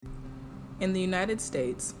In the United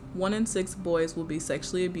States, 1 in 6 boys will be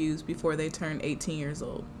sexually abused before they turn 18 years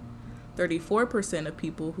old. 34% of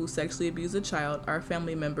people who sexually abuse a child are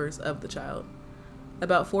family members of the child.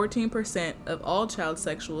 About 14% of all child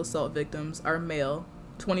sexual assault victims are male,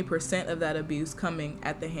 20% of that abuse coming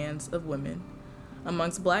at the hands of women.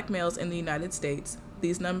 Amongst black males in the United States,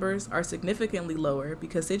 these numbers are significantly lower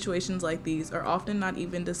because situations like these are often not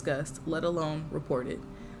even discussed, let alone reported.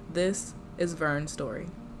 This is Vern's story.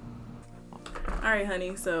 All right,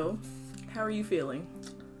 honey, so how are you feeling?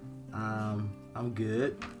 I'm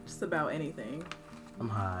good. Just about anything. I'm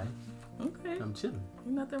high. Okay. I'm chilling.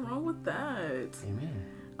 Ain't nothing wrong with that. Amen.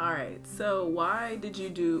 All right, so why did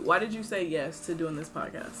you say yes to doing this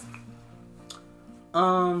podcast?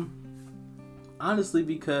 Honestly,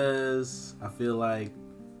 because I feel like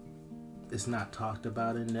it's not talked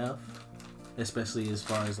about enough, especially as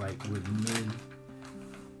far as like with men,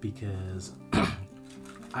 because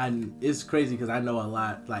it's crazy because I know a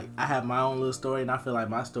lot, like I have my own little story and I feel like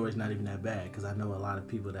my story's not even that bad because I know a lot of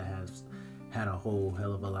people that have had a whole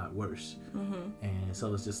hell of a lot worse. And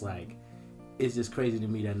so it's just like, it's just crazy to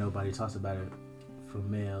me that nobody talks about it from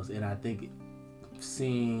males. And I think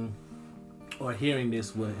seeing or hearing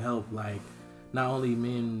this would help, like, not only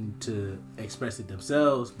men to express it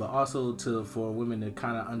themselves, but also for women to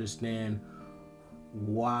kind of understand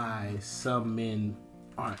why some men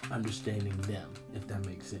aren't understanding them, if that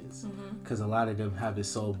makes sense. Because a lot of them have it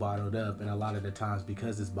so bottled up, and a lot of the times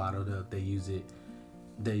because it's bottled up, they use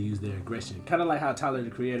their aggression. Kind of like how Tyler the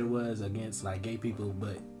Creator was against like gay people,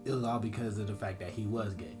 but it was all because of the fact that he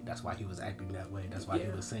was gay. That's why he was acting that way. That's why he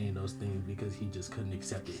was saying those things, because he just couldn't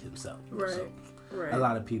accept it himself. Right. So, right. A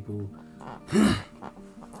lot of people,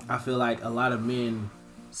 I feel like a lot of men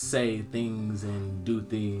say things and do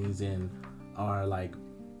things and are like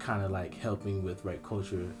kind of like helping with rape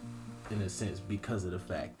culture in a sense because of the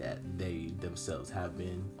fact that they themselves have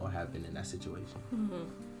been in that situation.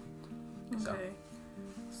 Okay.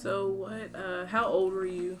 So what? How old were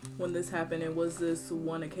you when this happened? And was this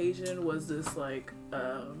one occasion? Was this like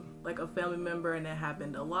a family member and it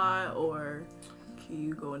happened a lot? Or can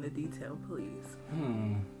you go into detail, please?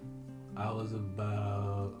 I was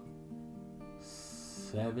about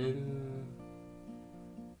 7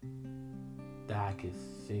 that I could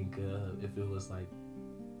think of if it was like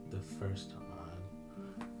the first time.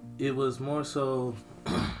 It was more so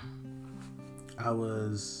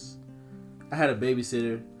I had a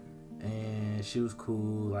babysitter and she was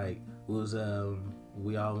cool. Like it was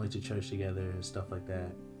we all went to church together and stuff like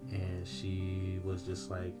that, and she was just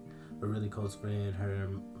like a really close friend.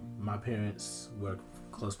 My parents were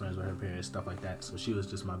close friends with her parents, stuff like that, so she was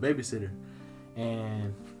just my babysitter.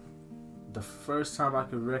 And the first time I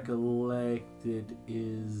could recollect it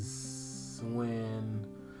is when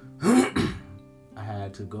I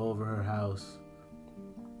had to go over her house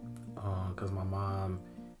because my mom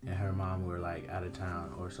and her mom were like out of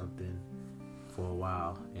town or something for a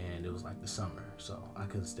while, and it was like the summer, so I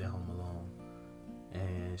couldn't stay home alone.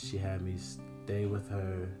 And she had me stay with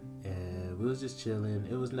her, and we was just chilling.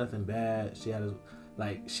 It was nothing bad. She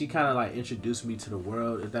kind of like introduced me to the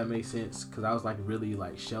world, if that makes sense, because I was like really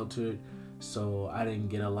like sheltered, so I didn't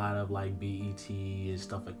get a lot of like BET and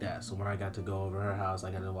stuff like that. So when I got to go over her house, I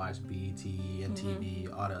got to watch BET,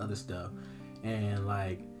 MTV, all the other stuff, and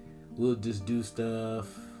like we'll just do stuff.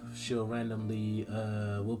 She'll randomly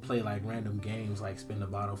we'll play like random games, like spin the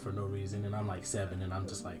bottle for no reason, and I'm like 7 and I'm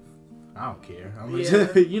just like, I don't care. I'm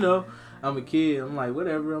I'm a kid. I'm like,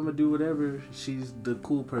 whatever, I'm gonna do whatever. She's the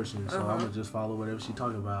cool person, so I'm gonna just follow whatever she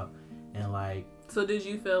talking about. And like, so did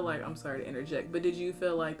you feel like, I'm sorry to interject, but did you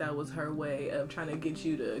feel like that was her way of trying to get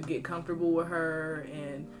you to get comfortable with her?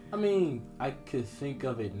 And I mean, I could think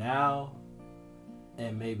of it now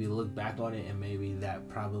and maybe look back on it, and maybe that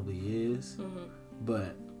probably is,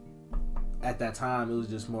 but at that time it was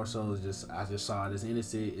just more so I just saw it as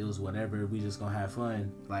innocent. It was whatever, we just gonna have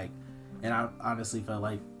fun, like. And I honestly felt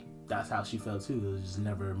like that's how she felt too. It was just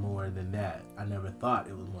never more than that. I never thought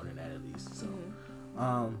it was more than that, at least. So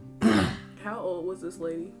how old was this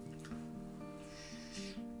lady?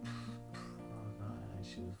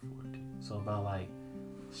 She was 14, so about like,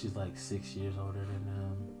 she's like 6 years older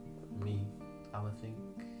than me, I would think.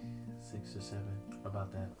 6 or 7,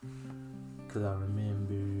 about that. Because I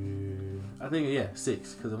remember, I think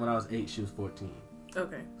 6, because when I was 8 she was 14.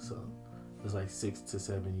 Okay. So it was like 6 to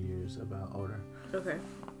 7 years about older. Okay.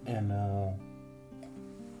 And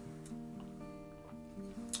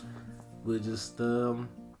we just it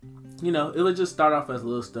would just start off as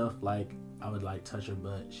little stuff, like I would like touch her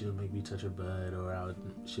butt, she would make me touch her butt, or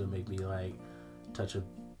she would make me like touch her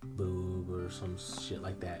boob or some shit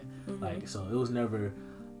like that. Like, so it was never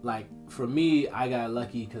like for me, I got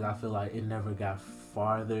lucky because I feel like it never got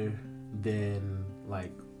farther than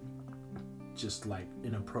like just like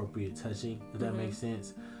inappropriate touching, if that makes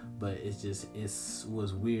sense. But it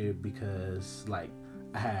was weird because like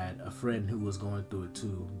I had a friend who was going through it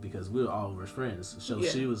too, because we were all friends. So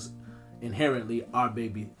she was inherently our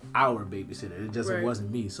babysitter. It just it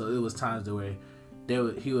wasn't me. So it was times where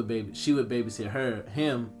she would babysit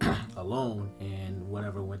him alone, and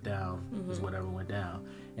whatever went down was whatever went down.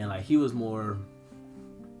 And like he was more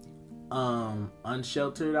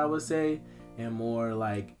unsheltered, I would say, and more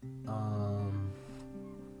like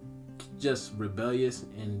just rebellious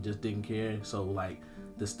and just didn't care. So like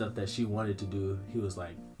the stuff that she wanted to do, he was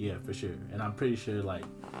like, yeah, for sure. And I'm pretty sure like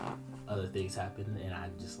other things happened, and I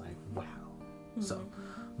just like, wow.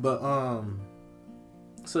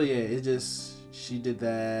 So yeah, it just, she did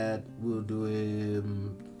that, we'll do it.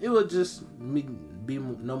 It would just be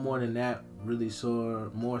no more than that, really.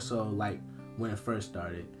 So more so like when it first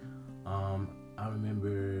started. I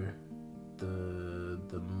remember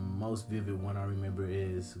the most vivid one I remember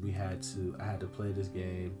is I had to play this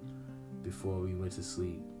game before we went to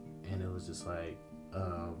sleep, and it was just like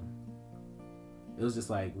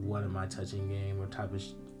one of my touching game or type of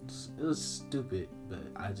it was stupid, but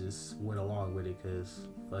I just went along with it because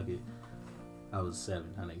fuck it, I was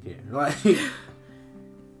 7, I didn't care, like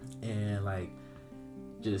and like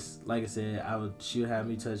just like I said, she would have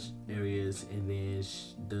me touch areas, and then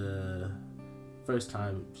the first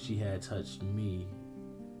time she had touched me,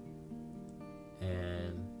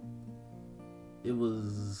 and it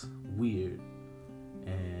was weird,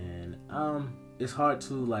 and it's hard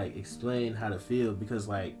to like explain how to feel, because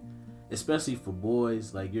like especially for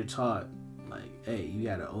boys, like you're taught like, hey, you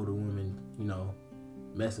got an older woman, you know,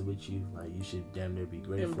 messing with you, like you should damn near be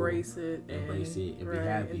grateful, embrace it and be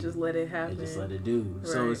happy, and just let it happen, and just let it do. Right.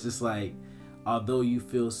 So it's just like, although you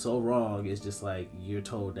feel so wrong, it's just like you're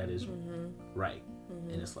told that it's right,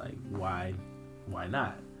 and it's like, why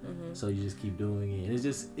not? So you just keep doing it, and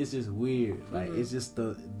it's just weird. Like it's just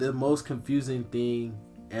the most confusing thing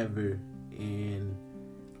ever. And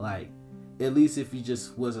like, at least if you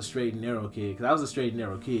just was a straight and narrow kid, because I was a straight and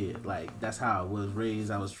narrow kid, like that's how I was raised.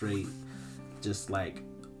 I was straight, just like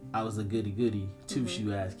I was a goody two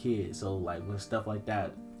shoe ass kid. So like when stuff like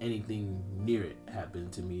that, anything near it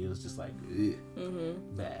happened to me, it was just like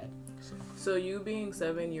bad. So you being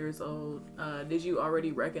 7 years old, did you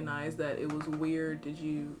already recognize that it was weird? Do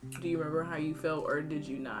you remember how you felt, or did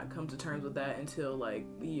you not come to terms with that until like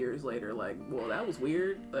years later? Like, well, that was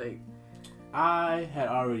weird. Like, I had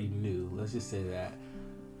already knew. Let's just say that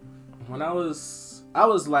when I was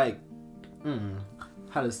like,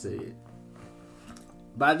 how to say it?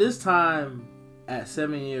 By this time, at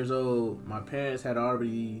 7 years old, my parents had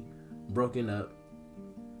already broken up.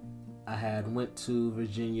 I had went to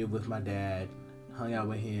Virginia with my dad, hung out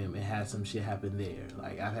with him, and had some shit happen there.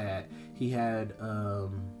 Like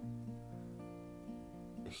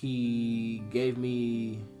he gave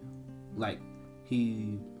me, like,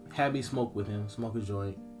 he had me smoke with him, smoke a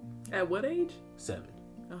joint. At what age? 7.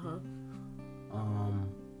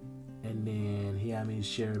 And then he had me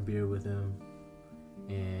share a beer with him,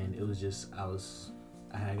 and it was just, I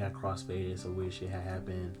had got crossfaded, so weird shit had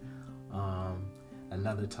happened.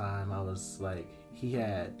 Another time I was like,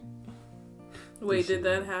 Wait, did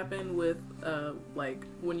that happen with, like,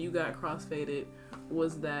 when you got crossfaded,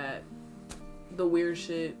 was that the weird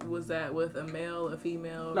shit, was that with a male, a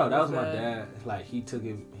female? No, that was my dad. Like, he took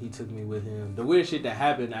me with him. The weird shit that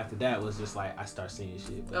happened after that was just like, I start seeing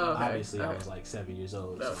shit. But obviously I was like 7 years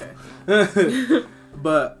old. Okay. So.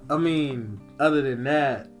 But, I mean, other than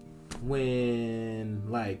that, when,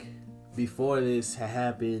 like, before this had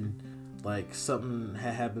happened, like, something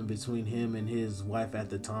had happened between him and his wife at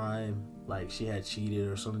the time. Like, she had cheated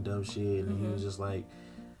or some dumb shit, and he was just like,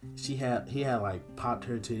 he had like popped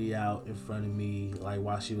her titty out in front of me, like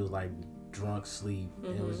while she was like drunk sleep,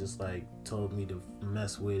 and it was just like told me to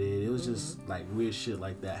mess with it. It was just like weird shit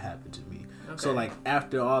like that happened to me. Okay. So like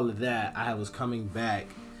after all of that, I was coming back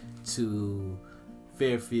to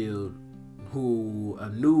Fairfield,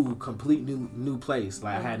 complete new place.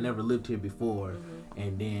 Like I had never lived here before,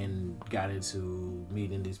 and then got into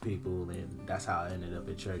meeting these people, and that's how I ended up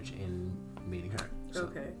at church and meeting her. So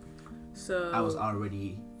okay. So I was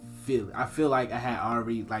already I feel like I had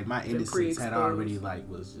already, like, my innocence had already, like,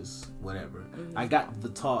 was just whatever. I got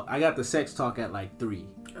the sex talk at like 3.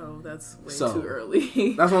 Oh, that's way too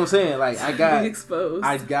early. That's what I'm saying. Like, I got exposed.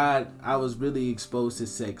 I was really exposed to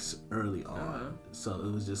sex early on, so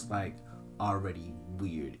it was just like already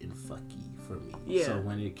weird and fucky for me. Yeah. So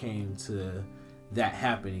when it came to that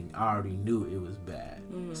happening, I already knew it was bad.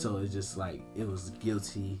 So it's just like, it was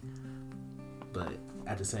guilty, but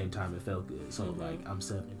at the same time it felt good. So like, I'm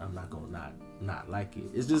 7, I'm not gonna not like it.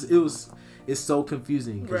 It's just, it's so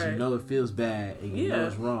confusing because you know it feels bad and you know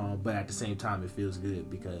it's wrong, but at the same time it feels good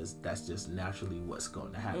because that's just naturally what's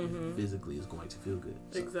going to happen. Physically it's going to feel good.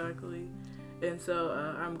 So. Exactly. And so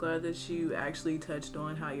I'm glad that you actually touched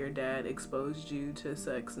on how your dad exposed you to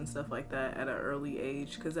sex and stuff like that at an early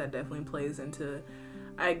age, because that definitely plays into,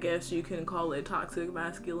 I guess you can call it toxic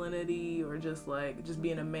masculinity, or just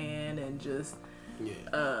being a man and just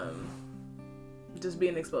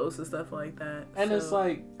being exposed to stuff like that. And it's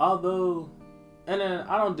like, although, and then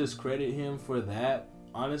I don't discredit him for that,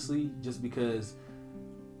 honestly, just because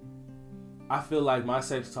I feel like my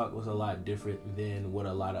sex talk was a lot different than what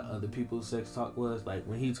a lot of other people's sex talk was. Like,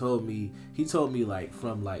 when he told me like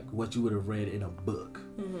from like what you would have read in a book.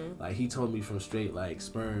 Like, he told me from straight like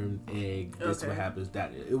sperm, egg, this what happens,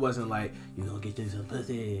 that. It wasn't like, you gonna get you some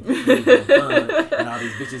pussy, you gonna fuck, and all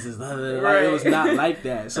these bitches is blah, blah, blah. Like, it was not like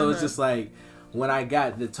that. So it's just like, when I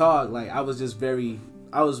got the talk, like, I was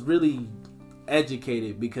really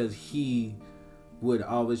educated because he would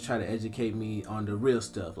always try to educate me on the real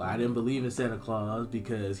stuff. Like, I didn't believe in Santa Claus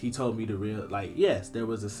because he told me the real, like, yes, there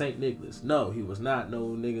was a Saint Nicholas. No, he was not no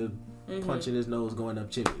nigga punching his nose going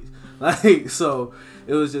up chimneys. Like, so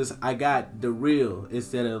it was just, I got the real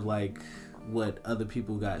instead of like what other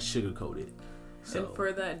people got sugar coated. So. And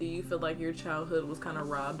for that, do you feel like your childhood was kind of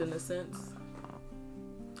robbed in a sense?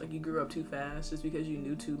 Like, you grew up too fast just because you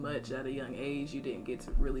knew too much at a young age. You didn't get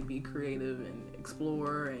to really be creative and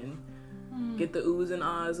explore and get the oohs and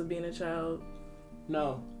ahs of being a child?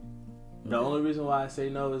 No. The only reason why I say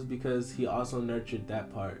no is because he also nurtured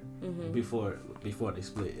that part before they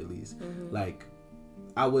split, at least. Like,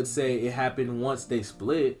 I would say it happened once they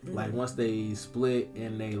split. Like, once they split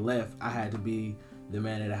and they left, I had to be the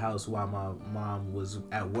man of the house while my mom was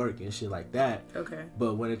at work and shit like that. Okay.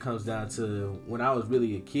 But when it comes down to when I was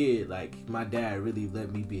really a kid, like, my dad really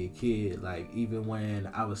let me be a kid. Like, even when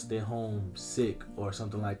I would stay home sick or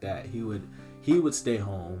something like that, he would stay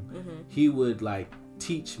home. He would like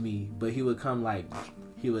teach me, but he would come like,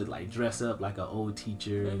 he would like dress up like an old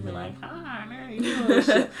teacher and be like, "Hi, man, you know,"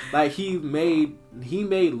 shit. Like, he made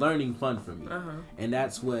learning fun for me, and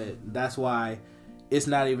that's why. It's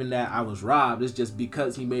not even that I was robbed. It's just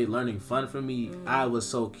because he made learning fun for me. I was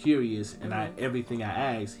so curious, and everything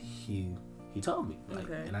I asked, he told me. Like,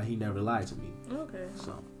 and he never lied to me. Okay.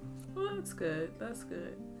 So. Well, that's good. That's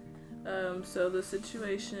good. So the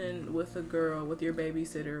situation with the girl, with your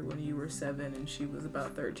babysitter when you were 7 and she was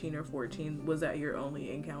about 13 or 14, was that your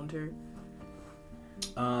only encounter?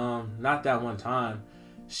 Not that one time.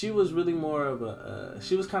 She was really more of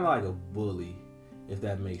she was kind of like a bully, if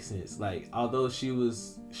that makes sense. Like, although we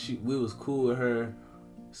was cool with her,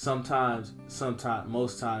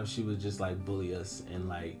 most times she would just like bully us and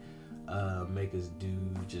like make us do,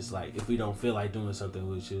 just like, if we don't feel like doing something,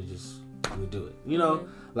 we'll do it, you know.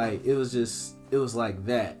 Like, it was like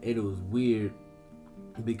that, and it was weird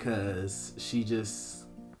because she just,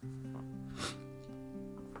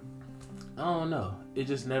 I don't know, it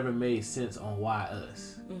just never made sense on why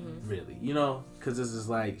us, really, you know, because this is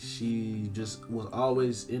like, she just was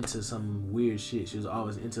always into some weird shit. She was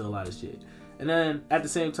always into a lot of shit, and then at the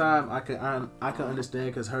same time, I could understand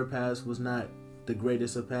because her past was not the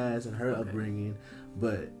greatest of paths and her upbringing,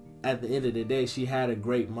 but at the end of the day, she had a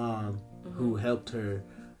great mom who helped her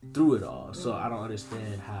through it all. So I don't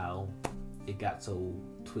understand how it got so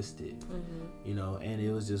twisted, you know. And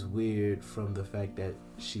it was just weird from the fact that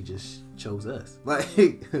she just chose us,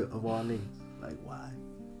 like, of all niggas. Like, why?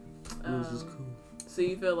 It was just cool. So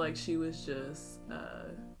you feel like she was just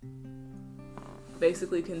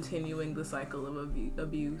basically continuing the cycle of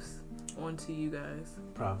abuse onto you guys?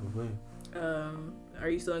 Probably. Are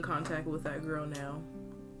you still in contact with that girl now?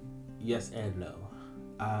 Yes and no.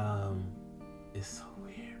 It's so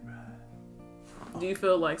weird, bro. Do you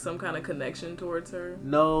feel like some kind of connection towards her?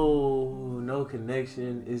 No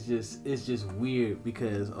connection. It's just weird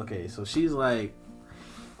because, okay, so she's like,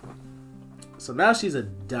 so now she's a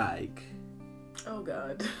dyke. Oh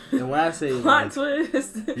God. And when I say plot like,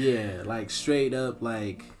 twist. Yeah, like straight up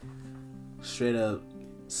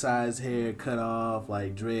size hair cut off,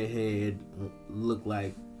 like dread head, look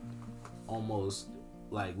like almost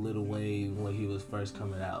like Lil Wayne when he was first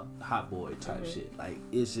coming out, Hot Boy type shit. Like,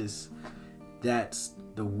 it's just, that's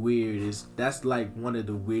the weirdest, that's like one of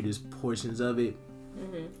the weirdest portions of it.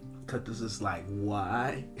 Cause this is like,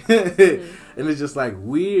 why? And it's just like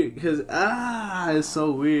weird, cause it's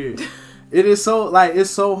so weird. It is so like it's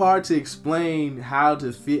so hard to explain how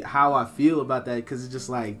I feel about that, because it's just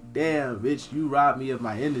like, damn, bitch, you robbed me of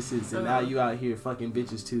my innocence, and now you out here fucking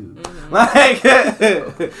bitches too. Like,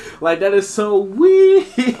 like that is so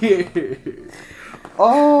weird.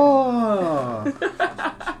 Oh,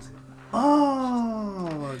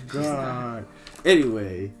 oh god.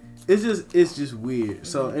 Anyway, it's just weird.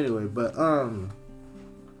 So anyway, but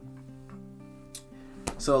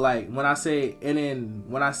so like when I say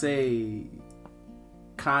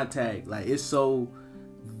contact, like it's so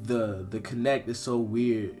the connect is so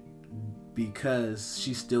weird because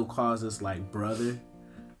she still calls us like brother,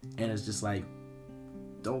 and it's just like,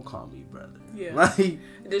 don't call me brother. Yeah. Like,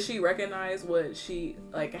 did she recognize what she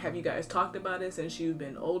like? Have you guys talked about it since you've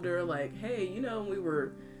been older? Like, hey, you know, when we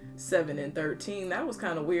were 7 and 13, that was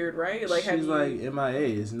kind of weird, right? Like, she's like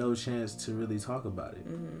MIA. There's no chance to really talk about it.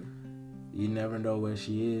 You never know where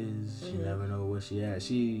she is. You never know where she at.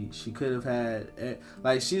 She could have had,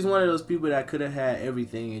 like, she's one of those people that could have had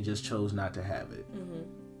everything and just chose not to have it.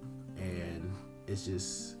 And it's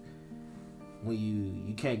just, when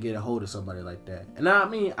you can't get a hold of somebody like that. And I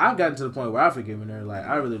mean, I've gotten to the point where I've forgiven her. Like,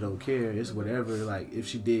 I really don't care. It's whatever. Like, if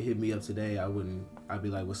she did hit me up today, I'd be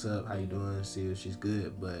like, what's up? How you doing? See if she's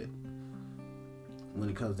good. But when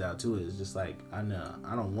it comes down to it, it's just like, I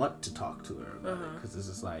don't want to talk to her about it, because it's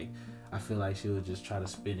just like, I feel like she would just try to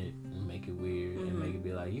spin it and make it weird and make it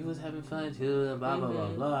be like, you was having fun too, and blah, blah, blah,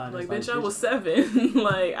 blah. Like, bitch, I was 7.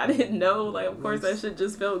 Like, I didn't know. Like, of course, that shit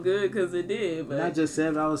just felt good because it did. But not just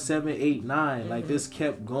 7, I was 7, 8, 9. Like, this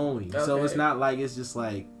kept going. Okay. So it's not like, it's just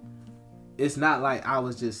like, it's not like I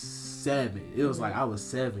was just 7. It was like I was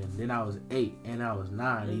 7, then I was 8, and I was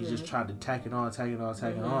 9. And you just tried to tack it on to the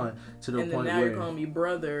point now where you're calling me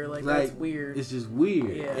brother. Like, that's weird. It's just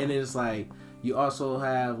weird. Yeah. And it's like, you also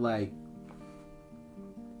have like,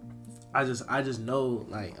 I just know,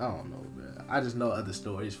 like, I don't know, bro. I just know other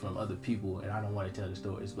stories from other people, and I don't want to tell the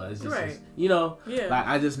stories, but it's just, you know, like,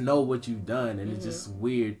 I just know what you've done, and it's just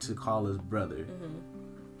weird to call us brother.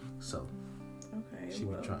 So, okay, she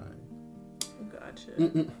was trying.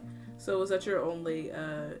 Gotcha. So, was that your only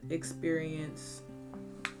experience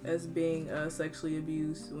as being sexually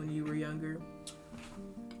abused when you were younger?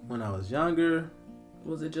 When I was younger.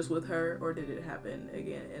 Was it just with her, or did it happen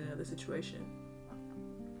again in another situation?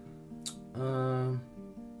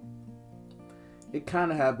 It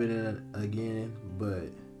kind of happened again, but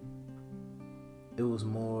it was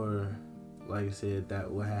more, like I said, that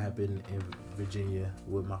what happened in Virginia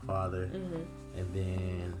with my father, and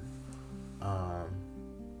then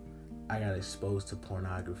I got exposed to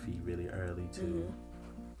pornography really early too,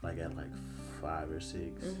 like at like 5 or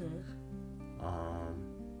 6.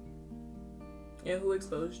 And who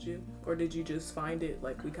exposed you? Or did you just find it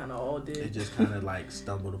like we kind of all did? It just kind of like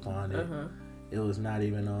stumbled upon it. It was not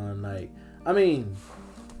even on like, I mean,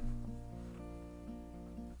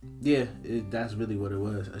 yeah, that's really what it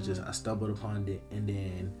was. I stumbled upon it, and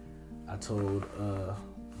then I told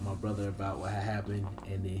my brother about what had happened,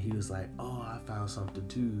 and then he was like, oh, I found something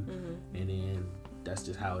too. And then that's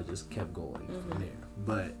just how it just kept going from there.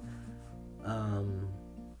 But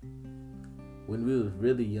when we was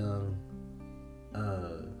really young,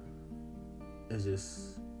 it's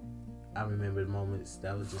just, I remember moments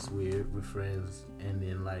that was just weird with friends, and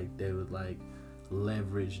then like they would like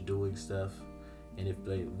leverage doing stuff, and if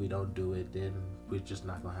we don't do it, then we're just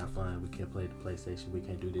not gonna have fun. We can't play the PlayStation, we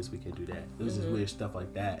can't do this, we can't do that. It was just weird stuff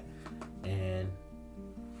like that, and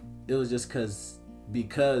it was just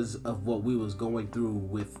because of what we was going through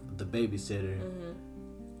with the babysitter.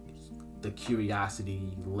 The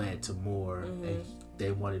curiosity led to more, and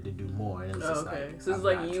they wanted to do more. And it was just like, so it's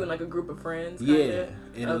like you and like a group of friends. Kinda?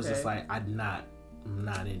 And it was just like, I'm not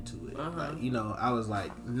into it. Like, you know, I was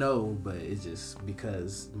like, no, but it's just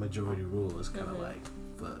because majority rule is kind of like,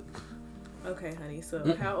 fuck. Okay, honey.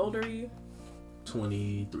 So how old are you?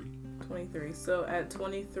 23. 23. So at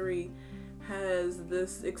 23, has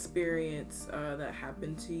this experience that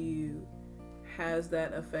happened to you, has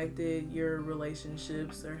that affected your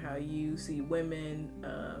relationships or how you see women,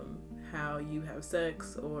 how you have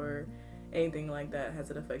sex, or anything like that? Has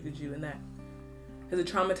it affected you in that? Has it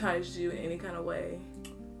traumatized you in any kind of way?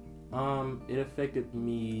 It affected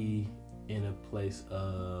me in a place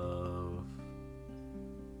of,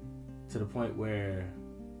 to the point where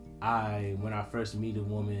when I first meet a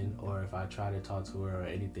woman, or if I try to talk to her or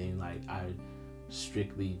anything, like, I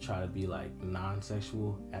strictly try to be like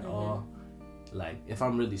non-sexual at all. Like, if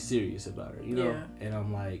I'm really serious about her, you know? Yeah. And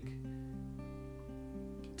I'm like,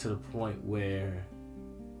 to the point where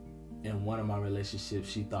in one of my relationships,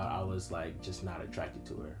 she thought I was like just not attracted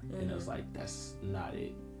to her. And it was like, that's not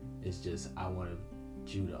it. It's just, I want to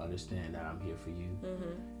want you to understand that I'm here for you.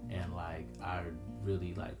 Mm-hmm. And like I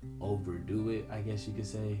really like overdo it, I guess you could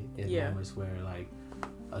say, in moments where like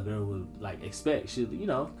a girl would like expect, she, you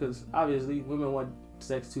know, because obviously women want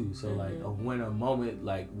sex too. So like when a moment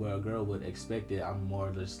like where a girl would expect it, I'm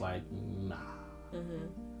more just like nah. Mm-hmm.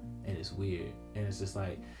 And it's weird, and it's just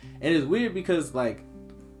like, and it's weird because like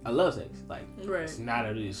I love sex, like it's not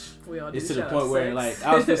a it's to the point where like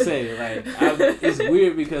I was gonna say like it's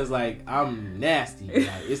weird because like I'm nasty,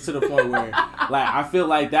 like it's to the point where like I feel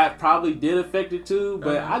like that probably did affect it too,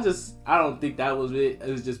 but I don't think that was it.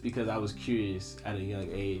 It was just because I was curious at a young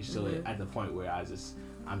age, so at the point where I'm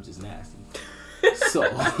just nasty. So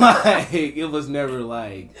like it was never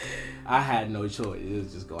like I had no choice, it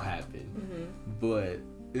was just gonna happen. But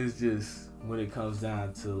it's just when it comes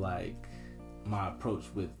down to like my approach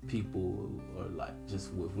with people or like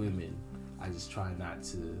just with women, I just try not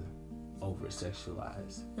to over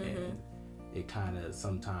sexualize, and it kind of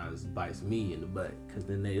sometimes bites me in the butt because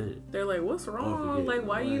then they're like, what's wrong? Like,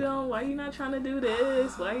 why you not trying to do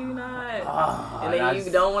this? Why you not? And then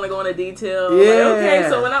you don't want to go into detail. Yeah. Like, okay,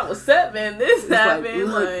 so when I was 7, this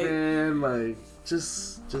happened. Like, man, like just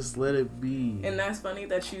let it be. And that's funny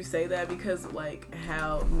that you say that because like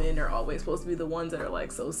how men are always supposed to be the ones that are like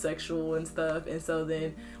so sexual and stuff, and so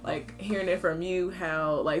then like hearing it from you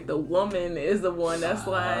how like the woman is the one that's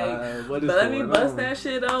like, but let me bust that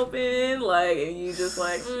shit open, like, and you just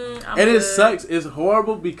like I'm and good. It sucks. It's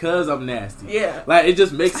horrible because I'm nasty. Yeah, like it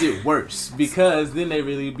just makes it worse because then they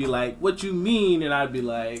really be like, what you mean? And I'd be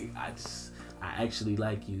like, I actually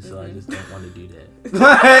like you, so I just don't want to do that.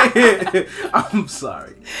 Like, I'm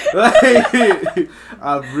sorry. Like,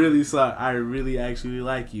 I'm really sorry. I really actually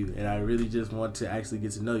like you, and I really just want to actually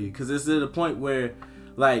get to know you. Because it's to the point where,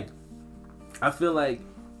 like, I feel like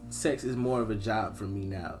sex is more of a job for me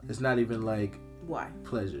now. It's not even like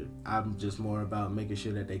pleasure. I'm just more about making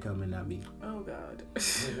sure that they come and not me. Oh God.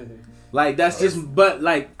 Like that's just, but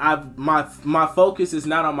like my focus is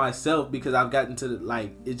not on myself because I've gotten to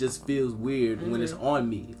like it just feels weird when it's on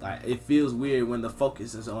me. Like it feels weird when the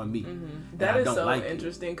focus is on me. That is so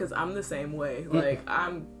interesting because I'm the same way. Like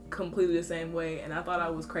I'm completely the same way, and I thought I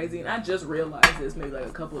was crazy, and I just realized this maybe like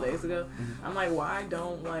a couple of days ago. I'm like, why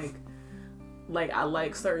don't like I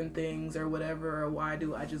like certain things or whatever, or why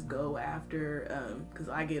do I just go after because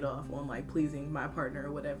I get off on like pleasing my partner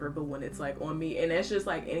or whatever, but when it's like on me, and it's just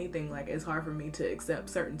like anything, like it's hard for me to accept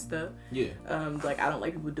certain stuff. Like I don't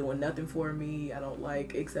like people doing nothing for me. I don't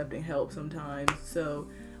like accepting help sometimes, so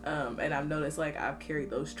and I've noticed like I've carried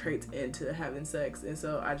those traits into having sex, and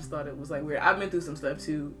so I just thought it was like weird. I've been through some stuff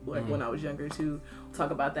too, like when I was younger too. We'll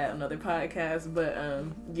talk about that on another podcast, but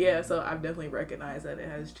so I've definitely recognized that it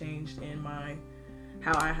has changed in my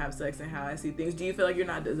how I have sex and how I see things. Do you feel like you're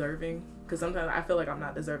not deserving? Because sometimes I feel like I'm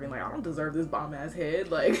not deserving. Like I don't deserve this bomb ass head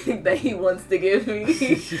like that he wants to give me.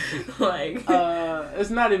 Like it's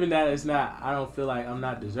not even that. It's not. I don't feel like I'm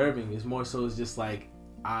not deserving. It's more so. It's just like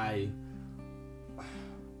I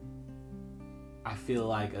feel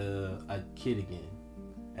like a kid again,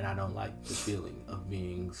 and I don't like the feeling of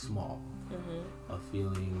being small, of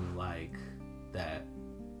feeling like that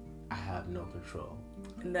I have no control.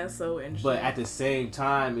 And that's so interesting. But at the same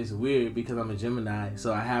time, it's weird because I'm a Gemini,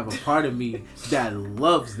 so I have a part of me that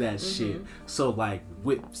loves that shit. So like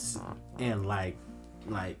whips and like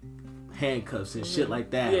handcuffs and shit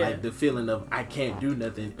like that, like the feeling of I can't do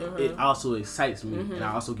nothing, it also excites me, and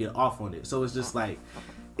I also get off on it. So it's just like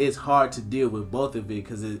it's hard to deal with both of it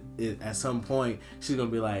because it at some point she's gonna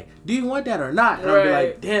be like, do you want that or not? And I'll be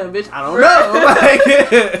like, damn bitch, I don't know.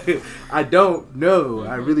 Like, I don't know.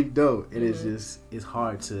 I really don't. And it's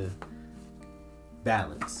hard to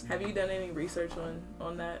balance. Have you done any research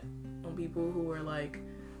on that, on people who were like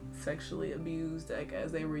sexually abused like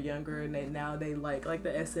as they were younger and now they like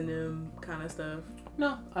the S&M kind of stuff?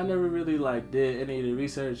 No, I never really like did any of the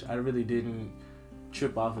research. I really didn't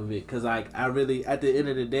trip off of it because like I really, at the end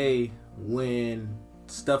of the day, when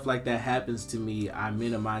stuff like that happens to me, I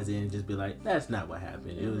minimize it and just be like, that's not what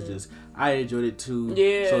happened. It was just I enjoyed it too,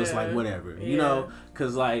 so it's like whatever, you know,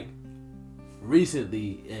 because like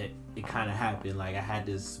recently it kind of happened. Like I had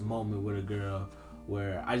this moment with a girl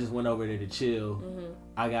where I just went over there to chill.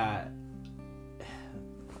 I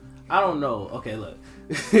don't know, okay, look.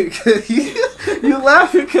 You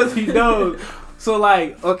laughing because he knows. So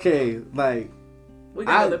like, okay, like we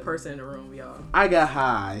got another person in the room, y'all. I got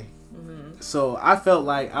high, so I felt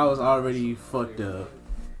like I was already fucked up.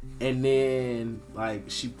 And then like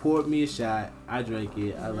she poured me a shot. I drank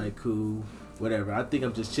it. I like cool, whatever. I think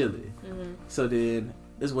I'm just chilling. So then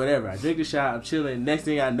it's whatever. I drink the shot, I'm chilling. Next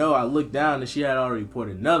thing I know, I look down and she had already poured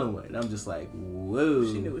another one. And I'm just like, whoa.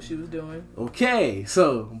 She knew what she was doing. Okay,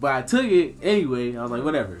 so, but I took it anyway. I was like,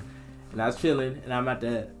 whatever. And I was chilling, and I'm at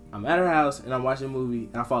her house, and I'm watching a movie,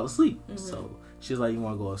 and I fall asleep. Mm-hmm. So she's like, you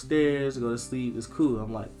want to go upstairs, go to sleep? It's cool.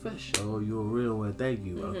 I'm like, for sure, you're a real one. Thank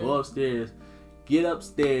you. Mm-hmm. I go upstairs, get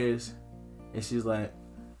upstairs, and she's like,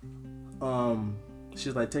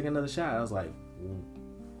 take another shot. I was like,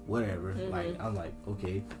 whatever. Mm-hmm. Like, I'm like,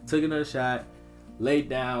 okay. Took another shot, laid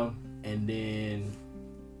down, and then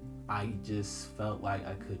I just felt like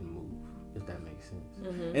I couldn't move, if that makes sense.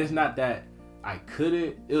 Mm-hmm. And it's not that I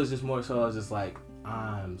couldn't, it was just more so I was just like,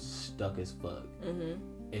 I'm stuck as fuck.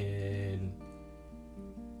 Mm-hmm. And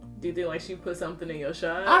do you think like she put something in your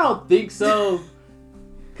shot? I don't think so.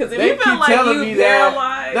 Because if you feel like you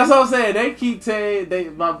paralyzed, that's what I'm saying. They keep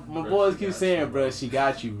saying, my boys keep saying, bro, she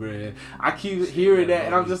got you, bro. I keep hearing that,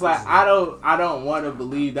 and I'm just like, I don't want to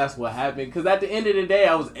believe that's what happened. Because at the end of the day,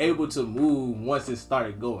 I was able to move once it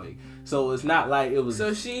started going. So it's not like it was.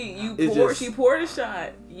 So she poured a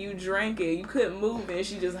shot. You drank it. You couldn't move, and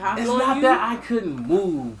she just hopped on you. It's not that I couldn't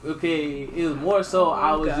move. Okay, it was more so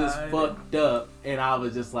I was just fucked up, and I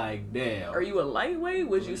was just like, damn. Are you a lightweight?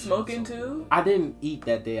 Was you smoking too? I didn't eat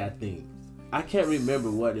that day. I think I can't remember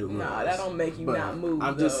what it was. Nah, that don't make you not move.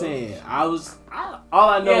 I'm just saying. All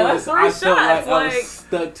I know is I felt like I was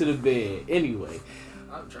stuck to the bed. Anyway,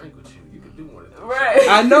 I drank with you. Right.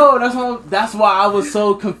 I know, that's why I was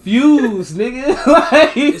so confused, nigga.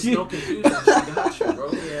 Like, it's no confusion. She got you,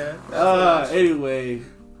 bro. Yeah. Anyway,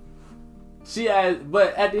 she asked,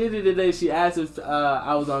 but at the end of the day, she asked if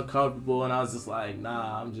I was uncomfortable, and I was just like,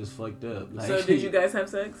 nah, I'm just fucked up. Like, so did you guys have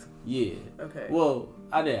sex? Yeah. Okay. Well,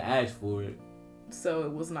 I didn't ask for it. So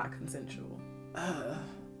it was not consensual.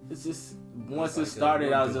 It's just once it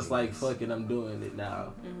started, I was just like, fuck it, I'm doing it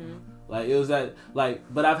now. Mm-hmm. Like it was that, like,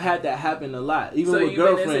 but I've had that happen a lot, even with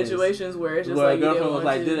girlfriends. Been in situations where it's just like a girlfriend was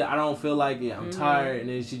like, I don't feel like it, I'm tired, and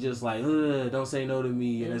then she just like, don't say no to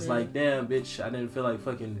me, and it's like, damn, bitch, I didn't feel like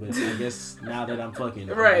fucking, but I guess now that I'm fucking,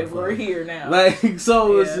 right, we're here now. Like,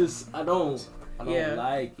 so it's just, I don't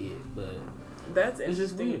like it, but that's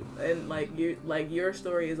interesting, and like your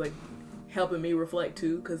story is like helping me reflect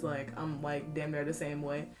too, cause like I'm like damn near the same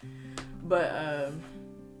way, but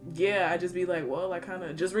yeah, I just be like, well, I kind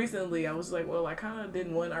of, just recently, I was like, well, I kind of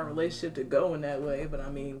didn't want our relationship to go in that way, but I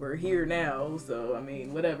mean, we're here now, so, I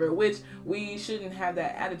mean, whatever, which we shouldn't have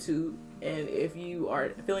that attitude, and if you are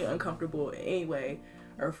feeling uncomfortable anyway,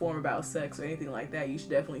 or form about sex or anything like that, you should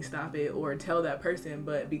definitely stop it, or tell that person,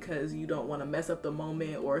 but because you don't want to mess up the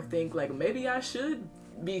moment, or think, like, maybe I should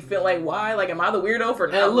feel like, why? Like, am I the weirdo for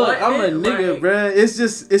not look, I'm a nigga, like, bruh. It's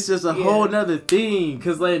just a whole nother thing.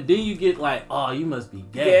 Cause like then you get like, oh, you must be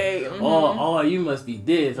gay. Mm-hmm. Oh, you must be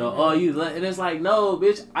this. Or oh, you. And it's like, no,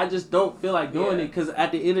 bitch. I just don't feel like doing it. Cause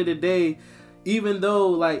at the end of the day, even though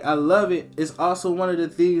like I love it, it's also one of the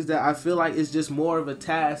things that I feel like it's just more of a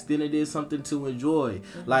task than it is something to enjoy.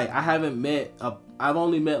 Mm-hmm. Like I've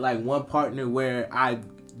only met like one partner where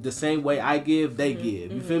the same way I give, they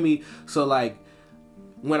give. You feel me? So like,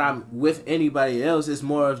 when I'm with anybody else, it's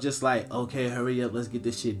more of just like, okay, hurry up, let's get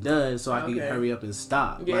this shit done so I can hurry up and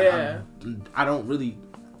stop. Yeah. Like, I don't really,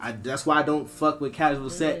 that's why I don't fuck with casual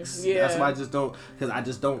sex. Yeah. That's why I just don't, because I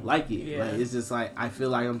just don't like it. Yeah. Like, it's just like, I feel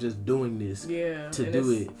like I'm just doing this to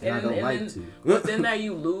do it, and I don't like to. But then that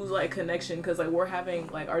you lose, like, connection, because, like, we're having,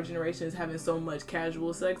 like, our generation is having so much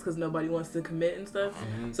casual sex because nobody wants to commit and stuff.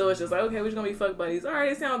 Mm-hmm. So it's just like, okay, we're just going to be fuck buddies. All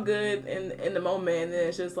right, it sounds good in the moment, and then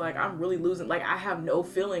it's just like, I'm really losing, like, I have no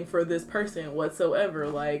feeling for this person whatsoever.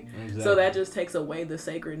 Like, so that just takes away the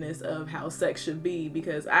sacredness of how sex should be,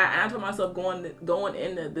 because I told myself going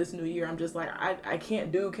into this new year, I'm just like, I can't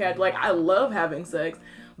do like, I love having sex,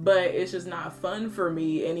 but it's just not fun for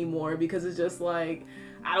me anymore, because it's just like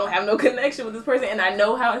I don't have no connection with this person, and I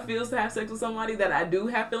know how it feels to have sex with somebody that I do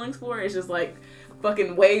have feelings for. It's just like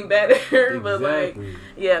fucking way better. Exactly. But like,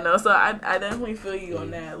 yeah, no, so I definitely feel you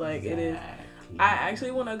on that. Like, it is, I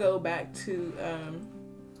actually want to go back to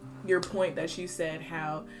your point that you said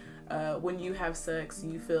how when you have sex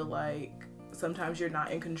you feel like sometimes you're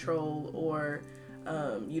not in control, or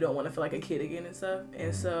you don't want to feel like a kid again and stuff.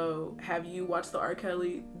 And so, have you watched the R.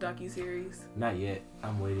 Kelly docuseries? Not yet.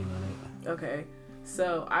 I'm waiting on it. Okay.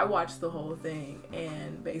 So, I watched the whole thing,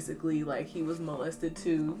 and basically, like, he was molested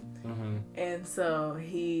too. Mm-hmm. And so,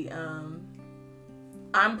 he,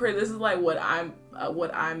 this is like what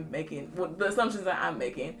I'm making, the assumptions that I'm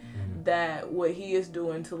making, that what he is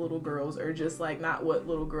doing to little girls, or just like, not what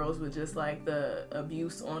little girls, but just like the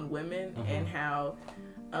abuse on women, and how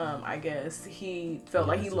I guess he felt He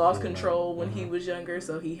like has he to lost feel like- control when he was younger,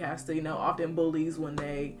 so he has to, often bullies when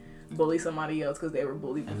they bully somebody else because they were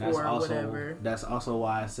bullied And before or whatever. that's also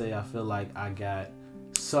why I say I feel like I got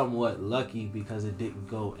somewhat lucky because it didn't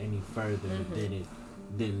go any further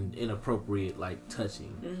than inappropriate like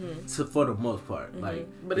touching. So for the most part, like,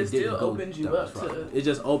 but it didn't still go opened you that up far. to. It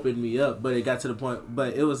just opened me up, but it got to the point.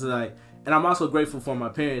 But it was like, and I'm also grateful for my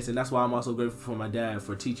parents, and that's why I'm also grateful for my dad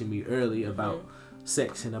for teaching me early about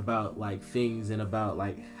sex and about like things and about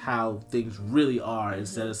like how things really are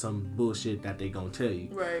instead of some bullshit that they gonna tell you.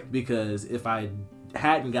 Right. Because if I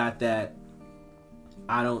hadn't got that,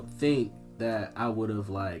 I don't think that I would have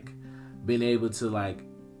like been able to like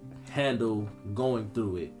handle going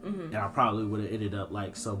through it, and I probably would have ended up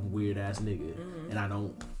like some weird ass nigga, and I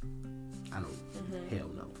don't hell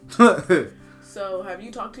no. So, have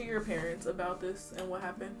you talked to your parents about this and what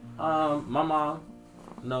happened? My mom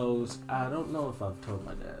knows. I don't know if I've told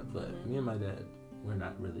my dad, but me and my dad, we're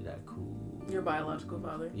not really that cool. Your biological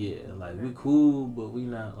father? Yeah, like we cool, but we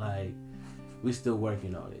not like, we still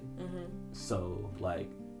working on it. So like,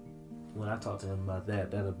 when I talk to him about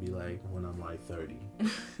that, that'll be like when I'm like 30,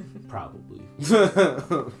 probably.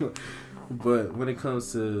 But when it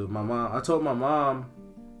comes to my mom, I told my mom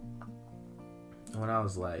when I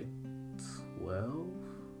was like 12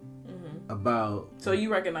 about. So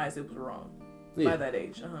you recognize it was wrong by that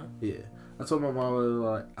age? Yeah, I told my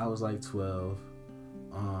mom I was like 12,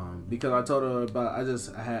 because I told her about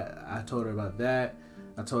I told her about that.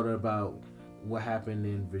 I told her about what happened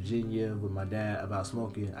in Virginia with my dad about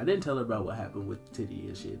smoking. I didn't tell her about what happened with Titty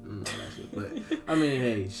and shit and all that shit. But I mean,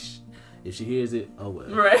 hey, if she hears it, oh well.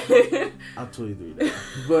 Right. I'm 23 now.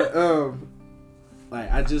 But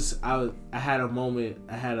like I had a moment.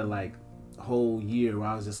 I had a like whole year where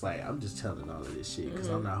I was just like, I'm just telling all of this shit because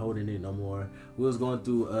I'm not holding it no more. We was going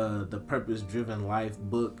through the Purpose Driven Life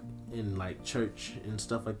book in like church and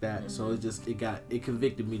stuff like that. So it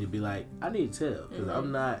convicted me to be like, I need to tell because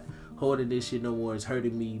I'm not holding this shit no more. It's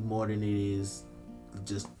hurting me more than it is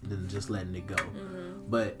just letting it go.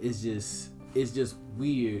 But it's just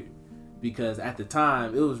weird because at the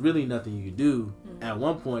time it was really nothing you could do. At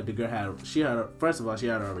one point the girl she had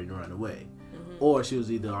already run away, or she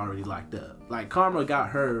was either already locked up. Like karma got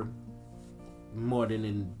her more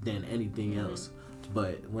than anything else.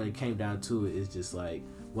 But when it came down to it, it's just like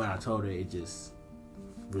when I told her, it just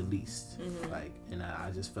released. Like, and I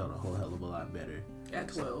just felt a whole hell of a lot better. At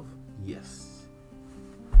 12. Yes.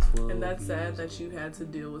 And that's sad that you had to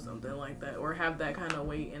deal with something like that or have that kind of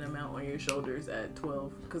weight and amount on your shoulders at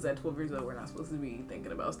 12. Because at 12 years old, we're not supposed to be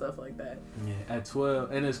thinking about stuff like that. Yeah, at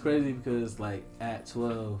 12. And it's crazy because, like, at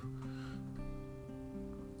 12,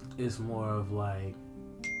 it's more of, like,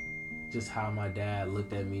 just how my dad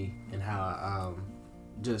looked at me and how,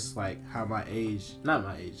 just, like, how my age, not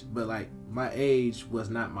my age, but, like, my age was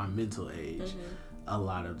not my mental age a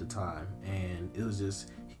lot of the time. And it was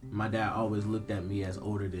just, my dad always looked at me as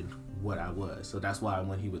older than what I was. So that's why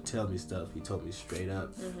when he would tell me stuff, he told me straight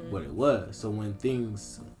up what it was. So when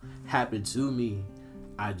things happen to me,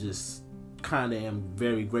 I just kind of am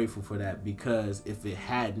very grateful for that, because if it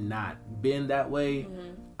had not been that way,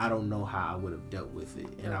 I don't know how I would have dealt with it.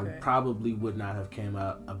 And I probably would not have came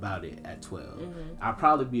out about it at 12. I'd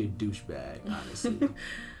probably be a douchebag, honestly.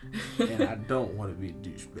 And I don't want to be a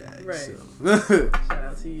douchebag. Right. So. Shout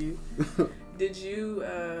out to you. Did you,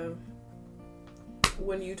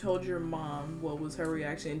 when you told your mom, what was her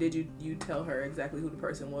reaction? Did you tell her exactly who the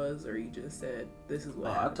person was, or you just said, this is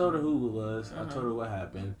what happened? I told her who it was. I told her what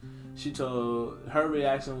happened. Her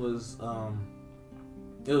reaction was,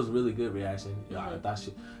 it was a really good reaction. I thought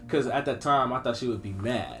because at that time, I thought she would be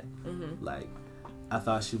mad. Like, I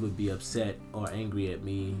thought she would be upset or angry at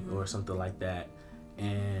me or something like that.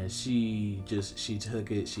 And she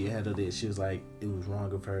took it, she handled it. She was like, it was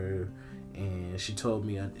wrong of her. And she told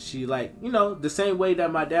me, she like, the same way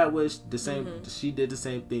that my dad was, the same, she did the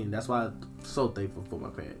same thing. That's why I'm so thankful for my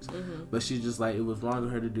parents. But she's just like, it was wrong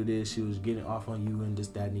of her to do this. She was getting off on you and this,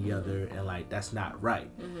 that, and the other. And like, that's not right.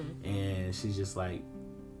 And she's just like,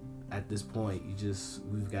 at this point,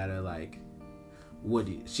 we've got to like,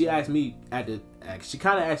 she asked me she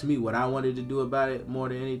kind of asked me what I wanted to do about it more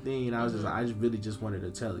than anything, and I was I just really just wanted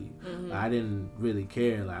to tell you. Like, I didn't really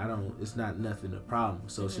care. Like, it's not nothing a problem.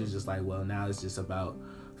 So she's just like, well, now it's just about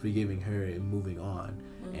forgiving her and moving on.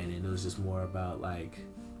 And then it was just more about like,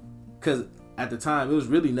 because at the time it was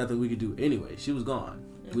really nothing we could do anyway. She was gone.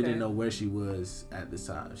 We didn't know where she was at this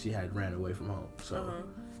time. She had ran away from home. So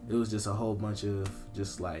it was just a whole bunch of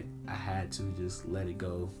just like, I had to just let it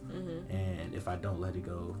go. And if I don't let it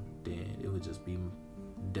go, then it would just be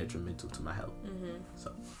detrimental to my health.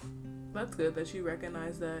 So that's good that you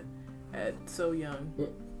recognize that at so young. Yeah.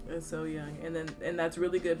 At so young, and that's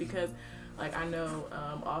really good because, like, I know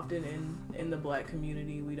often in the Black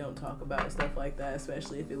community we don't talk about stuff like that,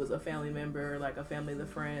 especially if it was a family member, like a family, the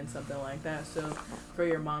friend, something like that. So for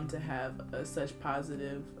your mom to have such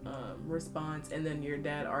positive response, and then your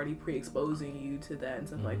dad already pre-exposing you to that and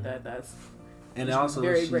stuff like that, that's also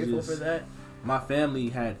very grateful for that. My family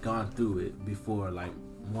had gone through it before. Like,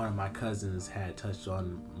 one of my cousins had touched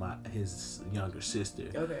on his younger sister.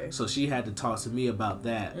 Okay. So she had to talk to me about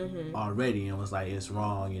that already, and was like, it's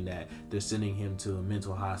wrong, and that they're sending him to a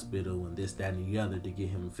mental hospital and this, that, and the other to get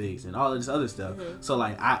him fixed and all of this other stuff. So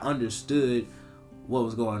like, I understood what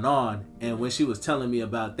was going on, and when she was telling me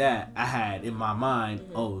about that, I had in my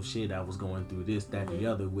mind, oh shit, I was going through this, that, and the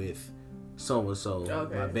other with so and so,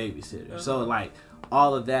 my babysitter. So like,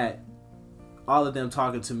 all of them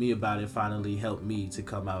talking to me about it finally helped me to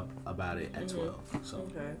come out about it at 12. So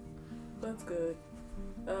okay, that's good.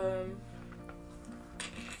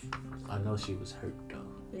 I know she was hurt though.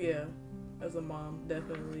 Yeah, as a mom,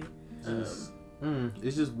 definitely.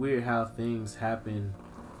 It's just weird how things happen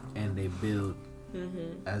and they build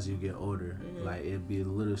as you get older. Like, it'd be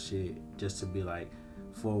little shit just to be like,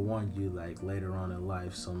 forewarn you, like, later on in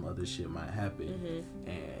life some other shit might happen.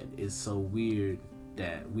 And it's so weird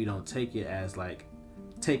that we don't take it as like,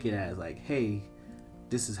 hey,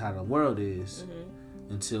 this is how the world is,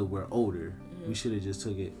 until we're older. We should have just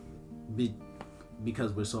took it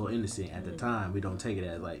because we're so innocent at the time. We don't take it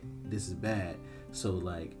as like, this is bad. So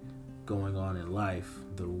like, going on in life,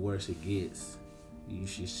 the worse it gets, you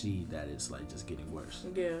should see that it's like just getting worse.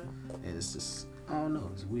 Yeah. And it's just, I don't know,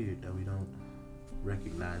 it's weird that we don't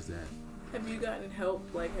recognize that. Have you gotten help?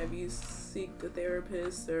 Like, have you seeked a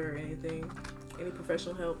therapist or anything? Any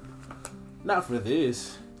professional help? Not for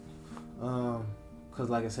this. Cause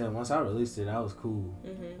like I said, once I released it, I was cool.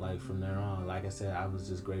 Like, from there on, like I said, I was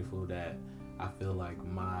just grateful that I feel like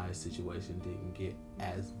my situation didn't get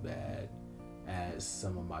as bad as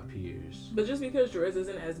some of my peers. But just because yours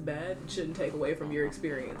isn't as bad shouldn't take away from your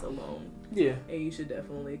experience alone. Yeah. And you should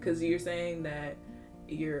definitely, because you're saying that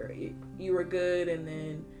you were good and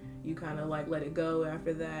then you kind of like let it go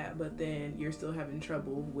after that, but then you're still having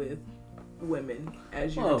trouble with women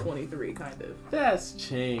as you're 23, kind of. That's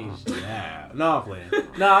changed now. No, I'm playing.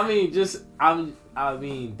 No, I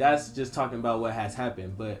mean, that's just talking about what has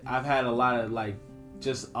happened. But I've had a lot of, like,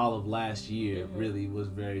 just all of last year really was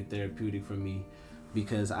very therapeutic for me,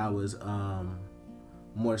 because I was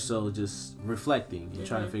more so just reflecting and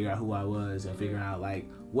trying to figure out who I was and figuring out like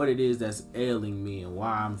what it is that's ailing me and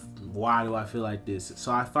why do I feel like this.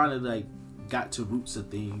 So I finally like got to roots of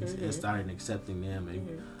things and started accepting them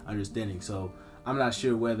and understanding. So I'm not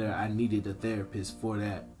sure whether I needed a therapist for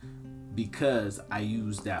that, because I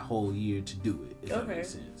used that whole year to do it, if that makes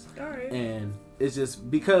sense. All right. And it's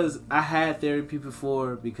just because I had therapy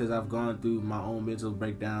before, because I've gone through my own mental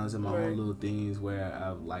breakdowns and my own little things where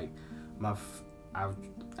I've like I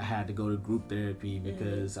had to go to group therapy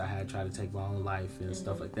because I had tried to take my own life and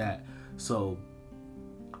stuff like that. So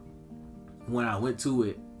when I went to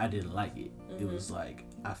it, I didn't like it. It was like,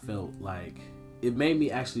 I felt like it made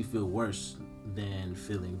me actually feel worse than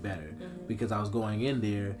feeling better, because I was going in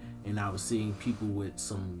there and I was seeing people with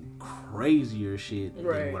some crazier shit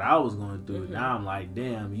than what I was going through. Now I'm like,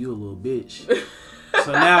 damn, you a little bitch.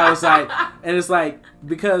 So now it's like, and it's like,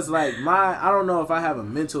 because like I don't know if I have a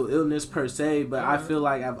mental illness per se, but I feel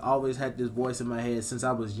like I've always had this voice in my head since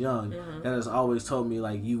I was young that has always told me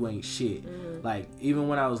like, you ain't shit. Like, even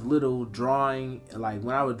when I was little, drawing, like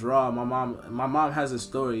when I would draw, my mom has a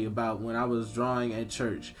story about when I was drawing at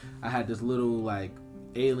church. I had this little like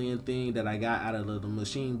alien thing that I got out of the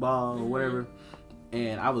machine ball or whatever,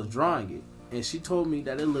 and I was drawing it, and she told me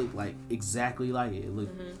that it looked like exactly like it. It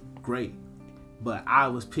looked great. But I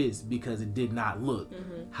was pissed because it did not look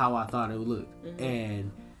how I thought it would look.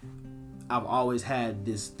 And I've always had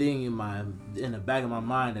this thing in the back of my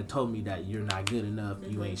mind that told me that you're not good enough,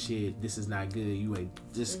 you ain't shit, this is not good, you ain't,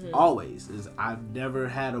 just always. I've never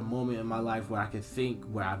had a moment in my life where I could think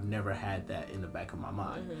where I've never had that in the back of my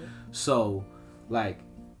mind. So, like,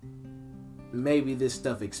 maybe this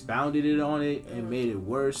stuff expounded it on it and made it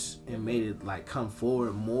worse and made it like come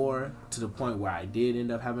forward more to the point where I did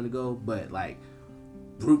end up having to go. But like,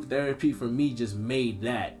 group therapy for me just made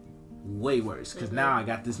that way worse, because now I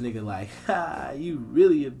got this nigga like, ha, you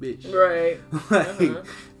really a bitch, right?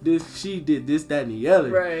 Like, she did this, that, and the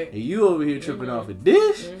other, right? And you over here tripping off of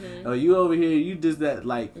this, or you over here, you just that,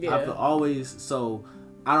 like, I've always, so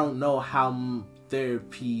I don't know how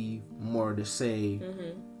therapy more to say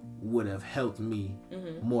would have helped me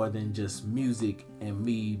more than just music and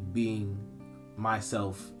me being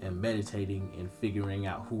myself and meditating and figuring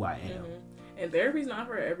out who I am. And therapy's not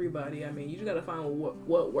for everybody. I mean, you just gotta find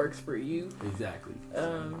what works for you. Exactly.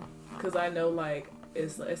 Because I know, like,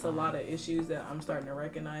 it's a lot of issues that I'm starting to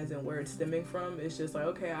recognize and where it's stemming from. It's just like,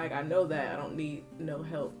 okay, I know that. I don't need no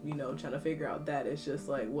help, trying to figure out that. It's just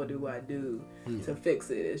like, what do I do to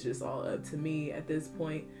fix it? It's just all up to me at this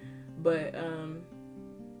point. But,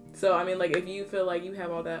 so, I mean, like, if you feel like you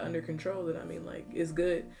have all that under control, then, I mean, like, it's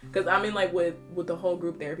good. Because, I mean, like, with the whole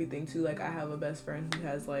group therapy thing, too, like, I have a best friend who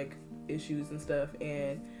has, like, issues and stuff,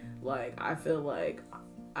 and like I feel like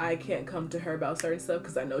I can't come to her about certain stuff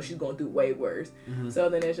because I know she's going through way worse. So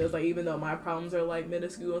then it's just like, even though my problems are like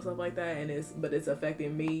minuscule and stuff like that, and it's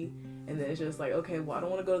affecting me, and then it's just like, okay, well, I don't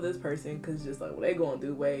want to go to this person because just like, well, they going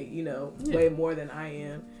through way more than I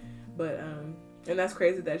am. But and that's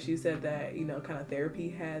crazy that she said that kind of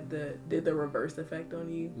therapy did the reverse effect on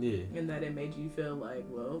you, and that it made you feel like,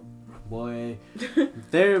 well, boy,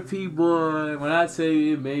 therapy, boy, when I tell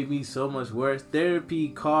you it made me so much worse. Therapy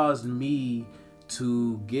caused me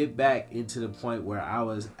to get back into the point where I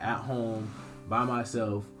was at home by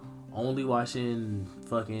myself, only watching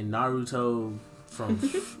fucking Naruto from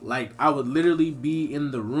like, I would literally be in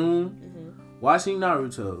the room watching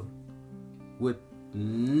Naruto with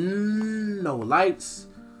no lights.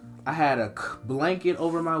 I had a blanket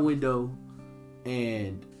over my window,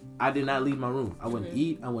 and I did not leave my room. I wouldn't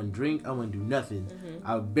eat, I wouldn't drink, I wouldn't do nothing.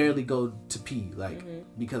 I would barely go to pee, like,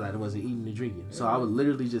 because I wasn't eating and drinking. So I would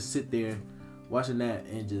literally just sit there watching that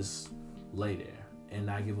and just lay there and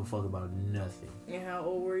not give a fuck about nothing. And how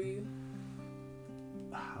old were you?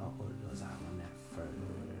 How old was I when that first?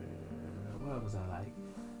 What was I like?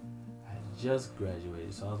 I had just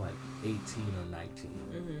graduated, so I was like 18 or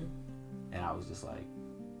 19. And I was just like,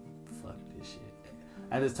 fuck this shit.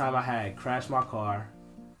 At this time, I had crashed my car.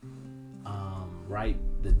 Right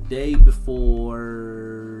the day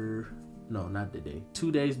before, no, not the day,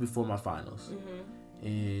 2 days before my finals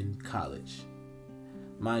in college.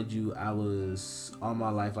 Mind you, I was all my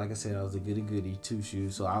life, like I said, I was a goody two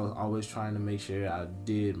shoes, so I was always trying to make sure I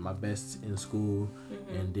did my best in school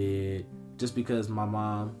and did, just because my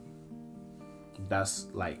mom, that's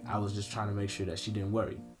like, I was just trying to make sure that she didn't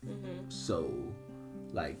worry. So,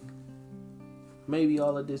 like, maybe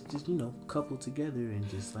all of this just, coupled together and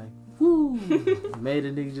just like, woo, made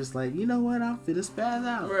a nigga just like, you know what, I'm finna spaz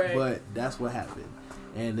out. Right. But that's what happened.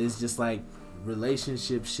 And it's just like,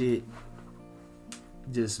 relationship shit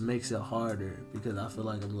just makes it harder because I feel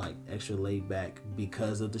like I'm like extra laid back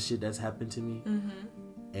because of the shit that's happened to me.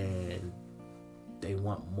 And they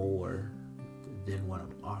want more than what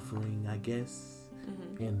I'm offering, I guess.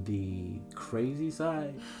 And the crazy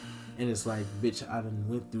side, and it's like, bitch, I done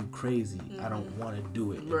went through crazy. I don't want to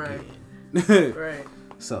do it again. Right.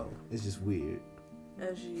 So it's just weird.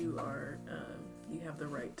 As you are, you have the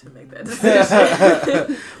right to make that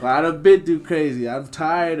decision. Well, I done been through crazy. I'm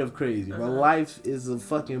tired of crazy. My life is a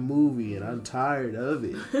fucking movie, and I'm tired of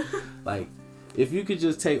it. Like, if you could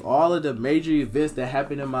just take all of the major events that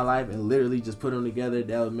happened in my life and literally just put them together,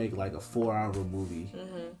 that would make like a 4-hour movie.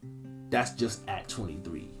 That's just at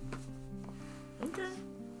 23. Okay.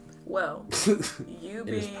 Well, you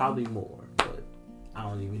being... It's probably more, but I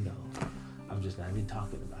don't even know. I'm just not even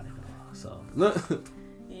talking about it at all. So,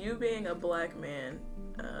 you being a black man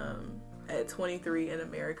at 23 in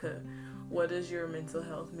America, what does your mental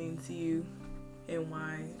health mean to you, and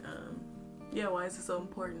why? Why is it so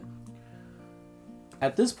important?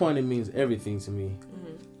 At this point, it means everything to me.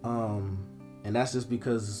 And that's just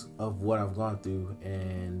because of what I've gone through,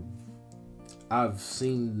 and I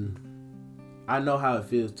know how it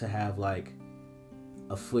feels to have like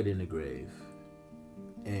a foot in the grave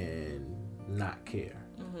and not care.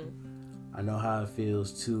 I know how it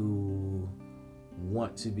feels to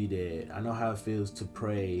want to be dead. I know how it feels to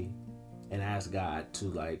pray and ask God to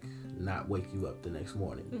like not wake you up the next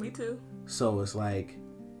morning. Me too. So it's like,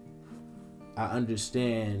 I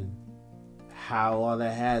understand how all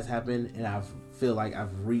that has happened, and I feel like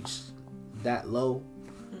I've reached that low.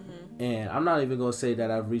 And I'm not even going to say that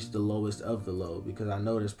I've reached the lowest of the low, because I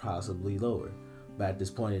know there's possibly lower. But at this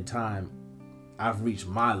point in time, I've reached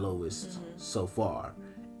my lowest so far.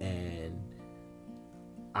 And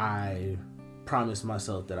I promised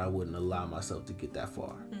myself that I wouldn't allow myself to get that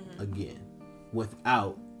far again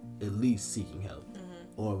without at least seeking help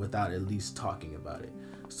or without at least talking about it.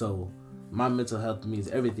 So my mental health means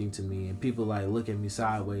everything to me, and people like look at me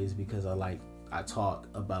sideways because I like I talk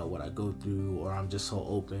about what I go through, or I'm just so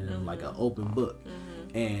open and like an open book.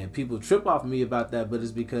 And people trip off me about that, but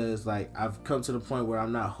it's because like I've come to the point where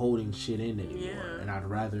I'm not holding shit in anymore, and I'd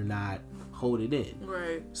rather not hold it in.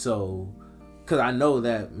 Right. So, because I know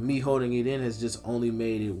that me holding it in has just only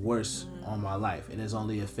made it worse on my life, and it's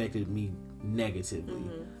only affected me negatively.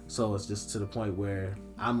 So it's just to the point where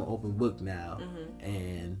I'm an open book now,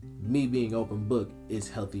 and me being open book is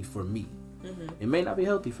healthy for me. It may not be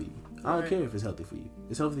healthy for you. I don't care if it's healthy for you.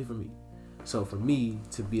 It's healthy for me. So for me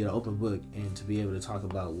to be an open book and to be able to talk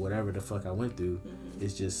about whatever the fuck I went through,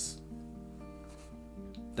 it's just,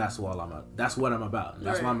 that's what I'm about. And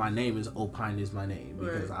that's why my name is Opine is my name,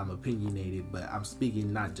 because I'm opinionated, but I'm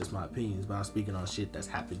speaking not just my opinions, but I'm speaking on shit that's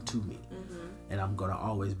happened to me. And I'm gonna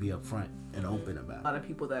always be upfront and open about it. A lot of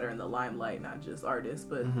people that are in the limelight, not just artists,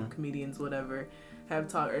 but comedians, whatever, have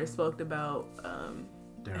talked or spoke about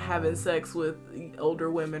having sex with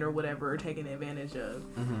older women or whatever, or taking advantage of.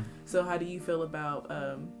 So how do you feel about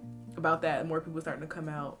that? More people starting to come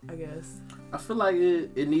out, I guess. I feel like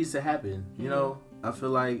it needs to happen. You know, I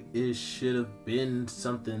feel like it should have been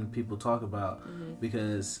something people talk about,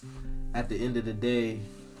 because at the end of the day,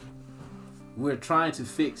 we're trying to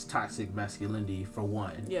fix toxic masculinity, for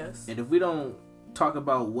one. Yes. And if we don't talk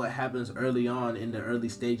about what happens early on in the early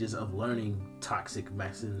stages of learning toxic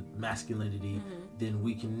masculinity, then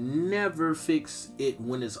we can never fix it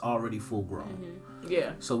when it's already full grown.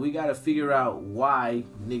 Yeah. So we got to figure out why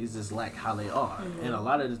niggas is like how they are. And a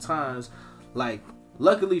lot of the times, like,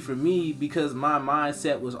 luckily for me, because my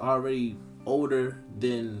mindset was already older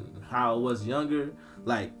than how I was younger,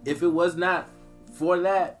 like, if it was not for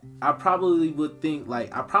that, I probably would think,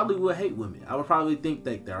 like, I probably would hate women. I would probably think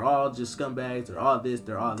that they're all just scumbags, they're all this,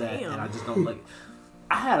 they're all that, and I just don't like it.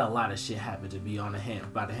 I had a lot of shit happen to be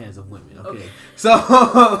by the hands of women, okay? So,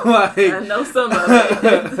 like, I know some of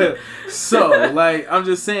it. So, like, I'm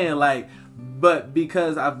just saying, like, but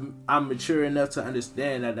because I'm mature enough to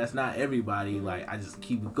understand that that's not everybody, like, I just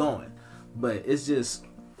keep it going. But it's just,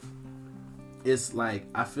 it's like,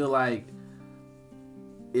 I feel like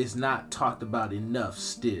it's not talked about enough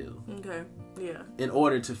still. Okay. Yeah. In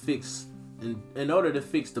order to fix the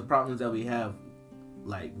problems that we have,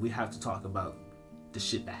 like, we have to talk about the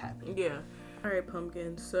shit that happened. Yeah. All right,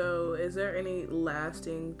 Pumpkin. So, is there any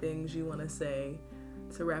lasting things you want to say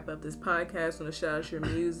to wrap up this podcast? Want to shout out your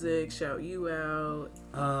music, shout you out?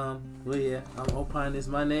 Well, yeah. Opine is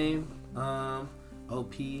my name.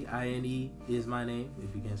 OPINE is my name.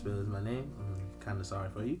 If you can't spell is my name, I'm kind of sorry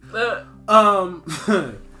for you.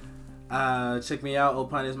 Check me out,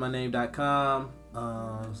 opineismyname.com,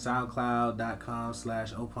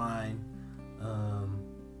 soundcloud.com/opine.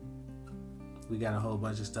 We got a whole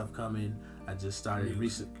bunch of stuff coming. I just started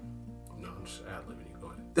recent. No, I'm just ad-libbing you. Go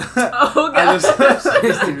ahead. Oh, God.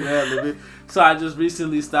 So I just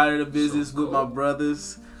recently started a business with my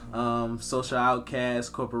brothers, Social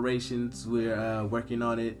Outcast Corporations. We're working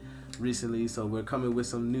on it recently, so we're coming with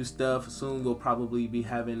some new stuff. Soon we'll probably be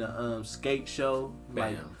having a skate show,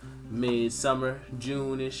 like mid-summer,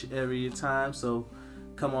 June-ish every time. So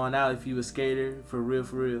come on out if you a skater, for real,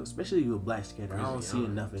 especially if you a black skater. I don't see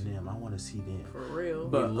enough of them. I want to see them For real.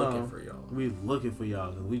 but we looking for y'all. We looking for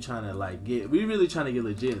y'all, because we trying to we really trying to get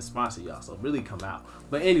legit and sponsor y'all, so really come out.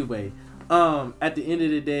 But anyway, at the end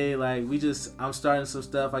of the day, like, I'm starting some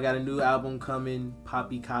stuff. I got a new album coming,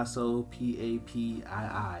 Papicasso,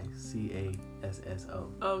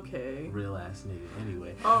 PAPIICASSO. Okay. Real ass nigga.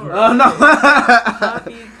 Anyway. All right. No.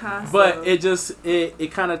 Papicasso. But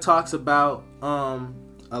it kind of talks about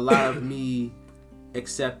a lot of me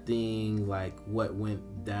accepting, like, what went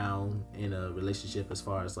down in a relationship, as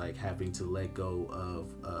far as, like, having to let go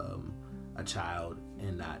of a child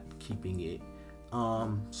and not keeping it.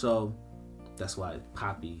 So that's why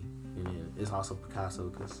Poppy, and then it's also Picasso,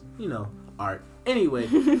 because, you know, art. Anyway,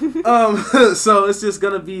 so it's just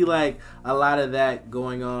gonna be like a lot of that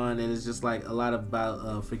going on, and it's just like a lot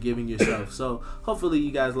about forgiving yourself. So hopefully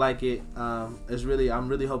you guys like it. I'm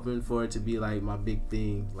really hoping for it to be like my big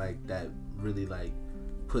thing, like that really like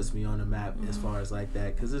puts me on the map as far as like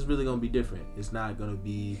that, because it's really gonna be different. It's not gonna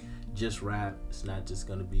be just rap. It's not just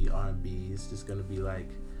gonna be R&B. It's just gonna be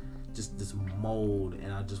like just this mold,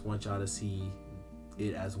 and I just want y'all to see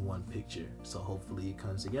it as one picture. So hopefully it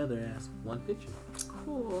comes together as one picture.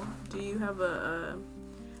 Cool. Do you have are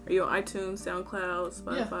you on iTunes, SoundCloud,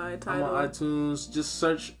 Spotify, Tidal? I'm on iTunes. Just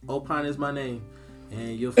search Opine is my name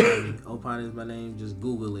and you'll find me. Opine is my name. Just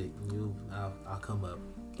Google it and I'll come up.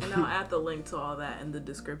 And I'll add the link to all that in the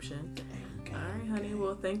description. All right, honey.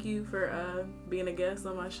 Well, thank you for being a guest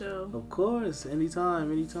on my show. Of course.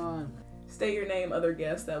 Anytime. State your name, other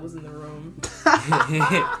guest that was in the room.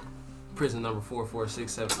 prison number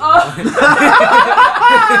 44679. Oh.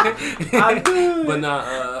 But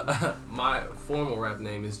nah, my formal rap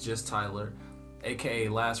name is just Tyler, aka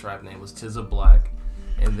last rap name was Tizza Black,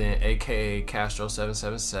 and then aka Castro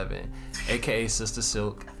 777, aka Sister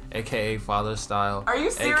Silk, aka Father Style. Are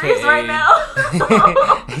you serious right now?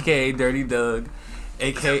 aka Dirty Doug,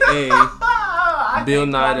 aka Bill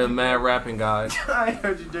Nye the mad rapping guy. I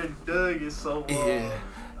heard you, Dirty Doug. It's so wild. Yeah.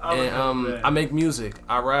 And I make music.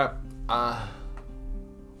 I rap. I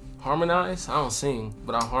harmonize. I don't sing,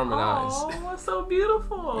 but I harmonize. Oh, that's so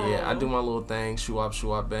beautiful. Yeah, I do my little thing. Shoo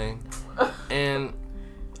wop, bang. And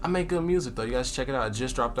I make good music though. You guys check it out. I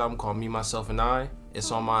just dropped an album called Me, Myself, and I.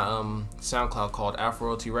 It's on my SoundCloud called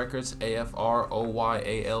Afroyalty Records.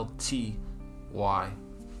 AFROYALTY.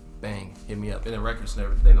 Bang. Hit me up. And the records and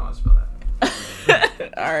everything. They know how to spell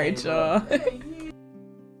that. All right, y'all.